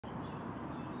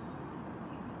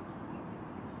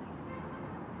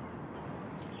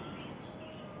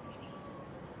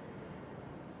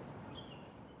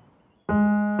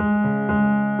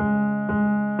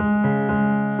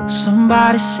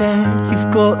Somebody said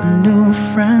you've got a new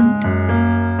friend.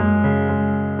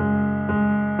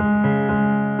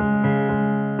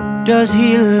 Does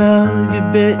he love you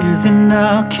better than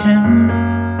I can?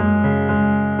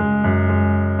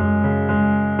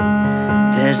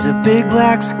 There's a big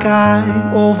black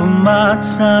sky over my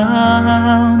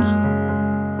town.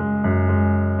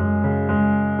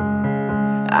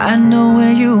 I know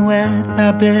where you at,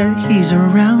 I bet he's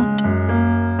around.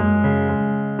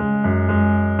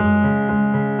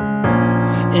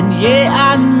 And yeah,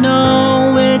 I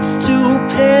know it's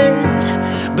stupid,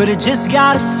 but I just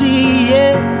gotta see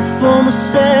it for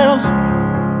myself.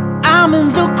 I'm in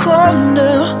the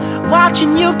corner,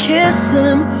 watching you kiss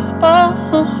him,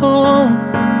 oh.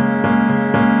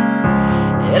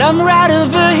 And I'm right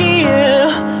over here,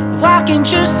 why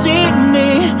can't you see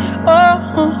me,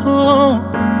 oh.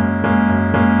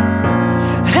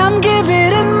 And I'm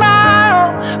giving it my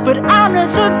all, but I'm not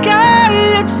the guy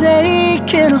you're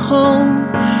taking home.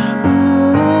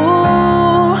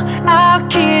 Ooh, I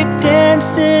keep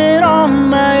dancing on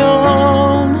my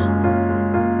own.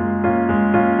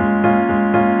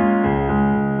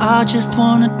 I just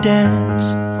wanna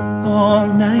dance all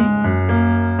night.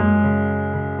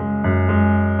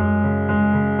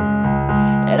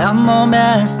 And I'm all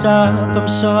messed up, I'm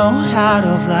so out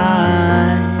of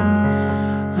line.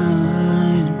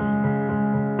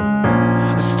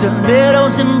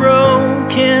 Stilettos and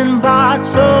broken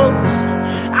bottles,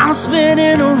 I'm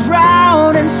spinning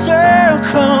around in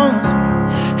circles.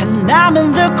 And I'm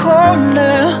in the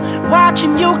corner,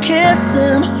 watching you kiss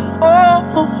him,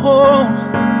 oh.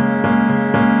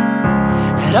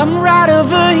 And I'm right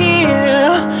over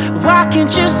here, why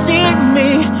can't you see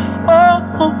me, oh.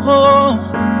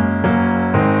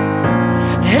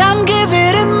 And I'm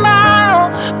giving it my all,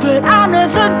 but I'm not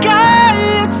the guy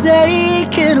you're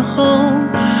taking home.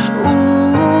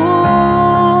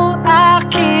 Ooh, I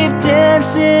keep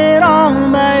dancing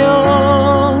on my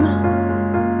own.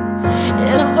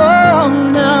 And oh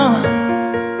no,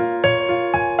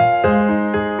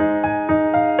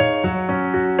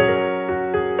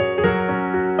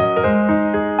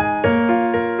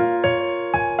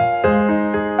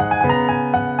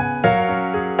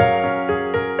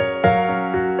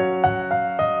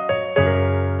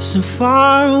 so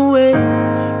far away,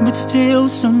 but still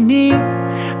so near.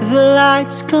 The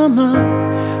lights come up,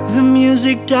 the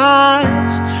music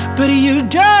dies, but you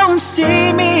don't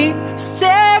see me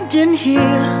standing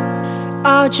here.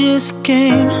 I just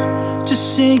came to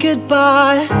say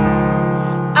goodbye.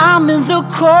 I'm in the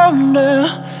corner,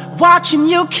 watching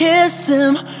you kiss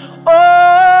him, oh.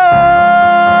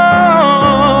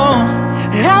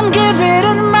 And I'm giving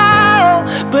it my all,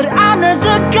 but I'm not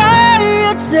the guy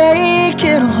you're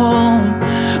taking home.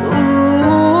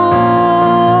 Ooh,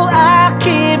 I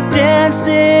keep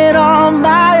dancing on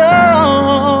my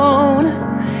own.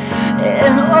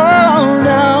 And oh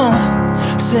no,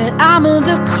 said I'm in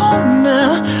the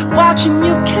corner, watching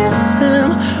you kiss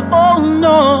him, oh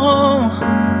no.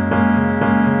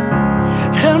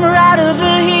 I'm right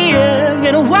over here,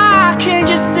 and why can't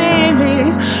you see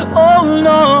me, oh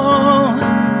no.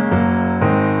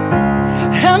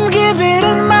 I'm giving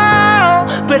it my all,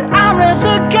 but I'm not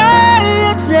the guy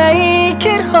you take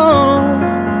it home.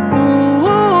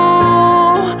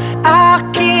 Ooh, I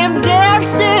keep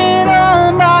dancing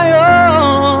on my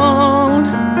own.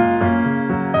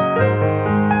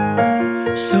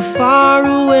 So far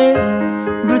away,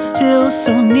 but still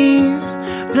so near.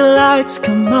 The lights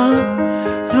come up,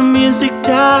 the music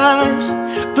dies,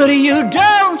 but you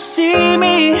don't see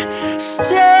me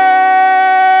stay.